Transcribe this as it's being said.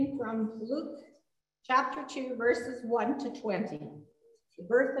from Luke chapter 2, verses 1 to 20, the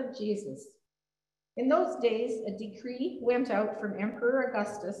birth of Jesus. In those days, a decree went out from Emperor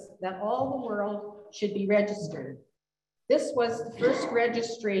Augustus that all the world should be registered. This was the first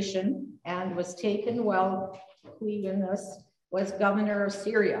registration and was taken while Quirinius was governor of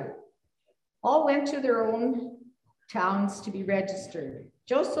Syria. All went to their own towns to be registered.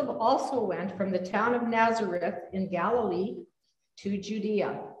 Joseph also went from the town of Nazareth in Galilee to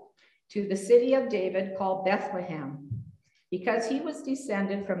Judea, to the city of David called Bethlehem, because he was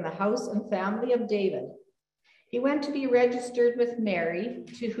descended from the house and family of David. He went to be registered with Mary,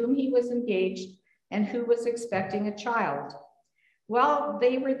 to whom he was engaged and who was expecting a child. While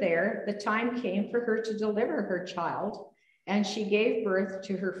they were there, the time came for her to deliver her child, and she gave birth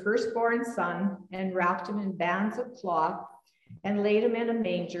to her firstborn son and wrapped him in bands of cloth and laid him in a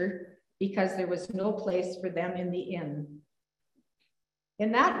manger because there was no place for them in the inn.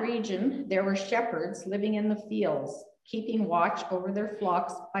 In that region, there were shepherds living in the fields, keeping watch over their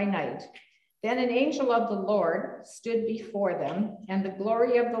flocks by night. Then an angel of the Lord stood before them, and the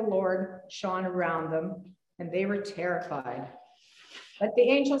glory of the Lord shone around them, and they were terrified. But the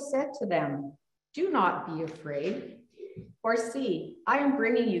angel said to them, "Do not be afraid, for see, I am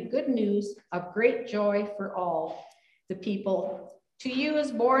bringing you good news of great joy for all the people. To you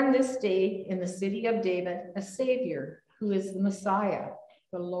is born this day in the city of David a Savior, who is the Messiah,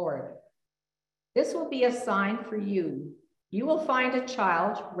 the Lord. This will be a sign for you. You will find a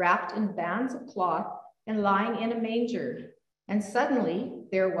child wrapped in bands of cloth and lying in a manger." And suddenly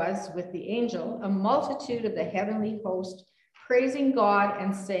there was with the angel a multitude of the heavenly host, praising God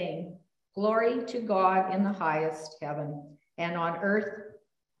and saying, "Glory to God in the highest heaven, and on earth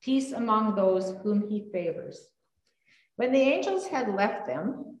peace among those whom he favors." When the angels had left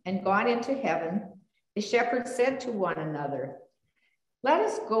them and gone into heaven, the shepherds said to one another, "Let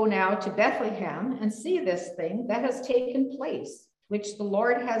us go now to Bethlehem and see this thing that has taken place, which the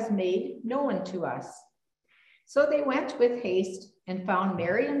Lord has made known to us." So they went with haste and found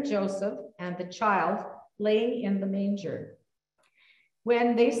Mary and Joseph and the child laying in the manger.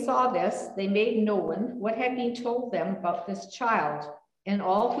 When they saw this, they made known what had been told them about this child, and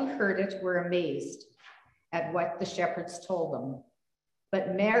all who heard it were amazed at what the shepherds told them.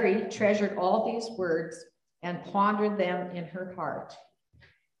 But Mary treasured all these words and pondered them in her heart.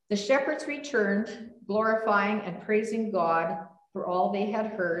 The shepherds returned, glorifying and praising God for all they had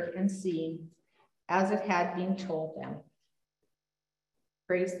heard and seen, as it had been told them.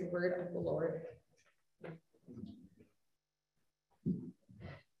 Praise the word of the Lord.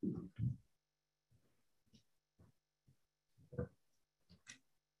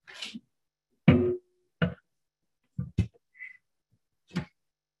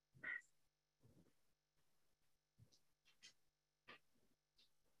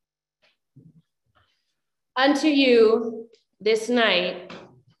 Unto you this night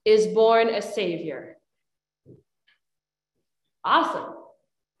is born a Savior. Awesome.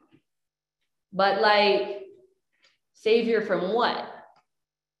 But like, Savior from what?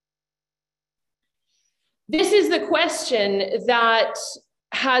 This is the question that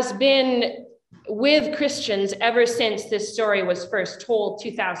has been with Christians ever since this story was first told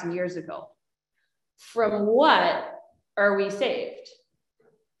 2,000 years ago. From what are we saved?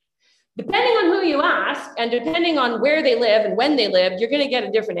 Depending on who you ask, and depending on where they live and when they lived, you're going to get a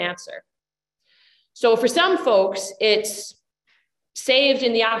different answer. So for some folks, it's saved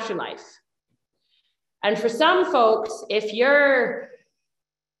in the afterlife. And for some folks, if you're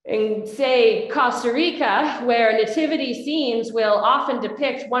in, say, Costa Rica, where nativity scenes will often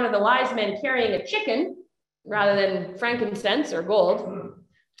depict one of the wise men carrying a chicken rather than frankincense or gold,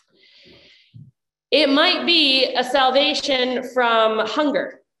 it might be a salvation from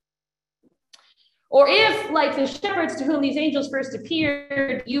hunger. Or if, like the shepherds to whom these angels first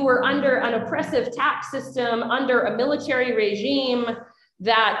appeared, you were under an oppressive tax system, under a military regime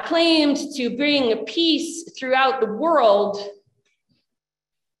that claimed to bring peace throughout the world,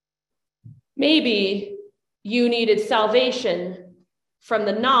 maybe you needed salvation from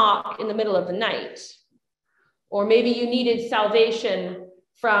the knock in the middle of the night. Or maybe you needed salvation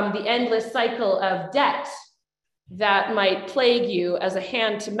from the endless cycle of debt that might plague you as a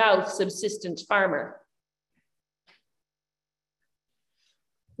hand-to-mouth subsistence farmer.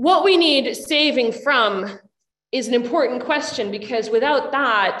 What we need saving from is an important question, because without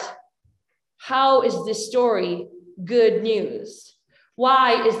that, how is this story good news?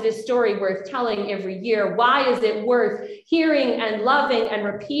 Why is this story worth telling every year? Why is it worth hearing and loving and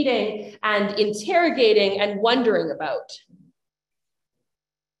repeating and interrogating and wondering about?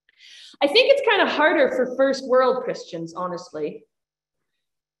 I think it's kind of harder for first world Christians, honestly,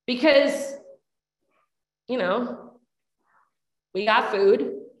 Because, you know, we got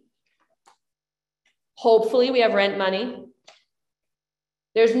food. Hopefully we have rent money.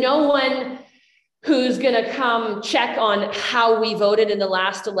 There's no one who's going to come check on how we voted in the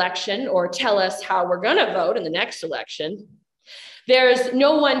last election or tell us how we're going to vote in the next election. There's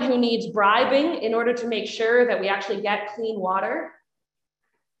no one who needs bribing in order to make sure that we actually get clean water.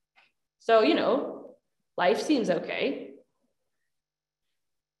 So, you know, life seems okay.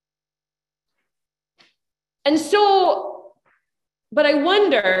 And so, but I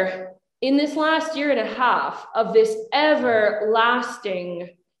wonder, in this last year and a half of this everlasting,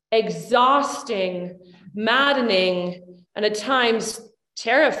 exhausting, maddening, and at times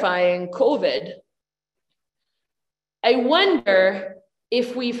terrifying COVID, I wonder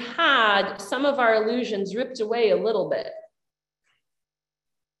if we've had some of our illusions ripped away a little bit.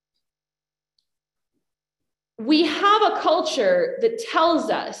 We have a culture that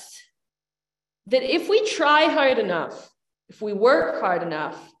tells us that if we try hard enough, if we work hard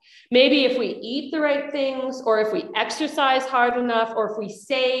enough, maybe if we eat the right things, or if we exercise hard enough, or if we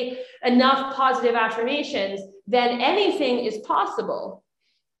say enough positive affirmations, then anything is possible.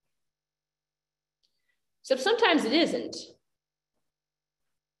 So sometimes it isn't.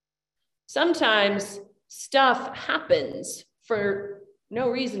 Sometimes stuff happens for no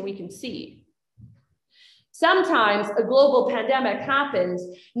reason we can see. Sometimes a global pandemic happens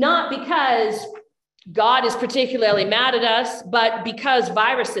not because God is particularly mad at us, but because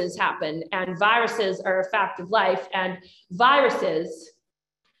viruses happen, and viruses are a fact of life, and viruses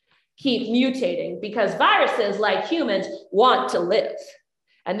keep mutating because viruses, like humans, want to live,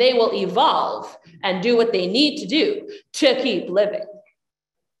 and they will evolve and do what they need to do to keep living.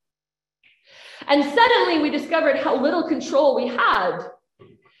 And suddenly we discovered how little control we had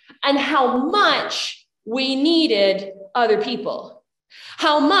and how much we needed other people.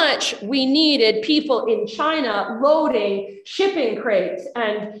 How much we needed people in China loading shipping crates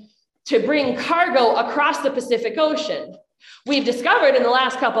and to bring cargo across the Pacific Ocean. We've discovered in the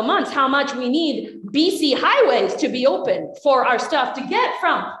last couple months how much we need BC highways to be open for our stuff to get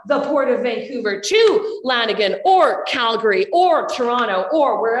from the Port of Vancouver to Lanigan or Calgary or Toronto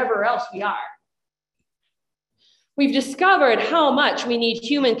or wherever else we are. We've discovered how much we need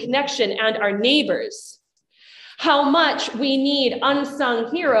human connection and our neighbors. How much we need unsung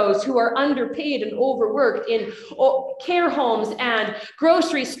heroes who are underpaid and overworked in care homes and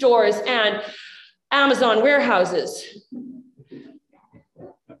grocery stores and Amazon warehouses.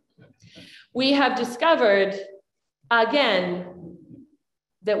 We have discovered, again,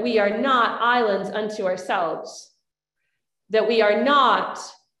 that we are not islands unto ourselves, that we are not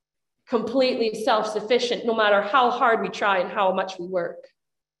completely self-sufficient, no matter how hard we try and how much we work.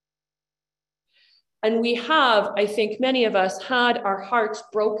 And we have, I think many of us, had our hearts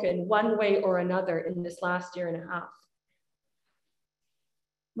broken one way or another in this last year and a half.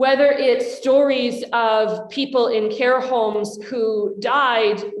 Whether it's stories of people in care homes who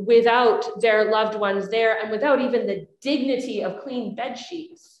died without their loved ones there and without even the dignity of clean bed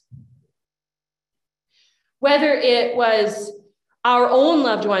sheets. Whether it was our own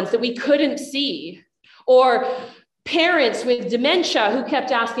loved ones that we couldn't see, or parents with dementia who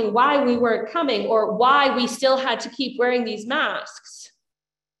kept asking why we weren't coming or why we still had to keep wearing these masks.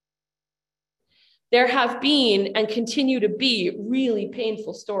 There have been and continue to be really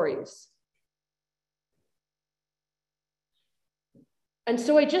painful stories. And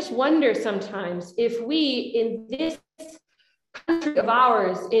so I just wonder sometimes if we, in this country of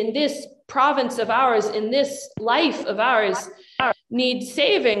ours, in this province of ours, in this life of ours, need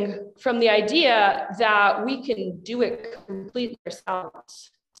saving from the idea that we can do it completely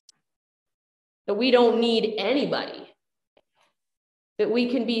ourselves, that we don't need anybody, that we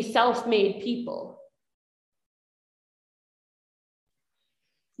can be self-made people.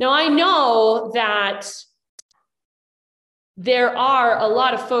 Now, I know that there are a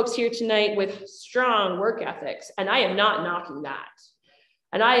lot of folks here tonight with strong work ethics, and I am not knocking that.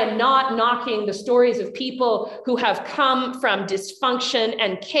 And I am not knocking the stories of people who have come from dysfunction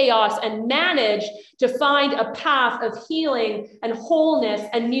and chaos and managed to find a path of healing and wholeness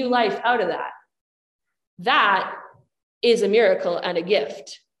and new life out of that. That is a miracle and a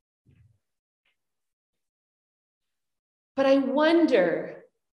gift. But I wonder,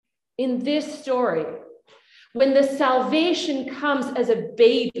 in this story, when the salvation comes as a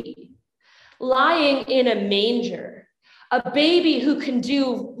baby lying in a manger, a baby who can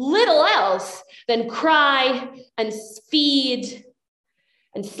do little else than cry and feed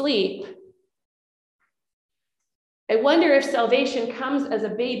and sleep. I wonder if salvation comes as a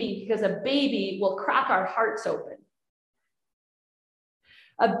baby because a baby will crack our hearts open.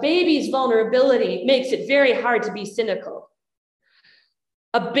 A baby's vulnerability makes it very hard to be cynical.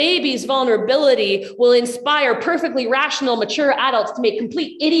 A baby's vulnerability will inspire perfectly rational, mature adults to make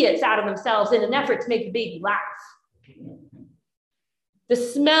complete idiots out of themselves in an effort to make the baby laugh. The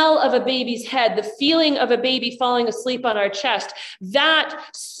smell of a baby's head, the feeling of a baby falling asleep on our chest, that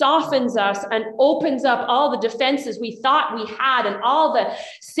softens us and opens up all the defenses we thought we had and all the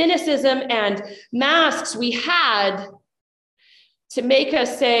cynicism and masks we had to make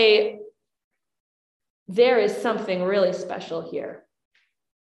us say, there is something really special here.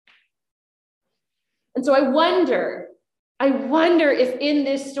 And so I wonder if in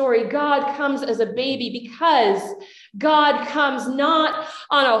this story, God comes as a baby because God comes not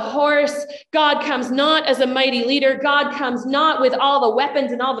on a horse. God comes not as a mighty leader. God comes not with all the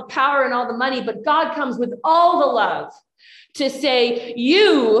weapons and all the power and all the money, but God comes with all the love to say,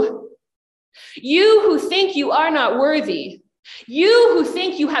 you who think you are not worthy, you who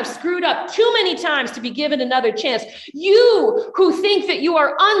think you have screwed up too many times to be given another chance, you who think that you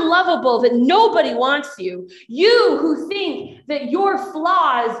are unlovable, that nobody wants you, you who think that your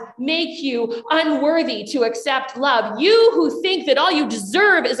flaws make you unworthy to accept love, you who think that all you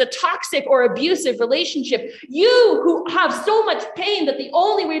deserve is a toxic or abusive relationship, you who have so much pain that the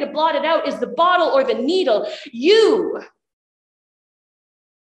only way to blot it out is the bottle or the needle, you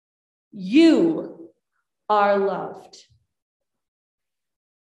are loved.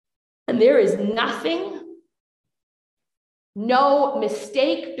 And there is nothing, no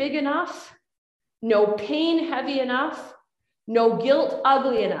mistake big enough, no pain heavy enough, no guilt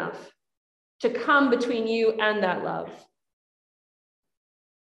ugly enough to come between you and that love.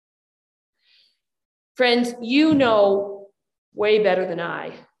 Friends, you know way better than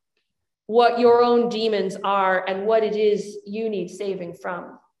I what your own demons are and what it is you need saving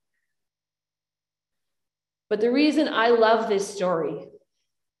from. But the reason I love this story,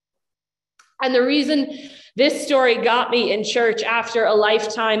 and the reason this story got me in church after a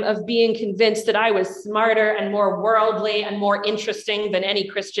lifetime of being convinced that I was smarter and more worldly and more interesting than any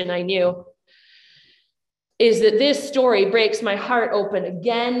Christian I knew, is that this story breaks my heart open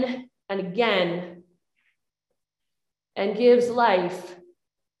again and again and gives life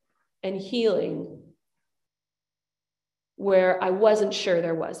and healing where I wasn't sure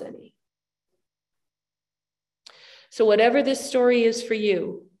there was any. So whatever this story is for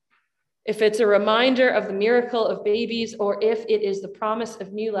you, if it's a reminder of the miracle of babies, or if it is the promise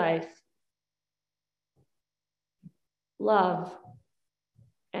of new life, love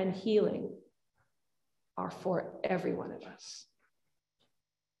and healing are for every one of us.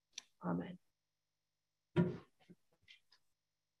 Amen.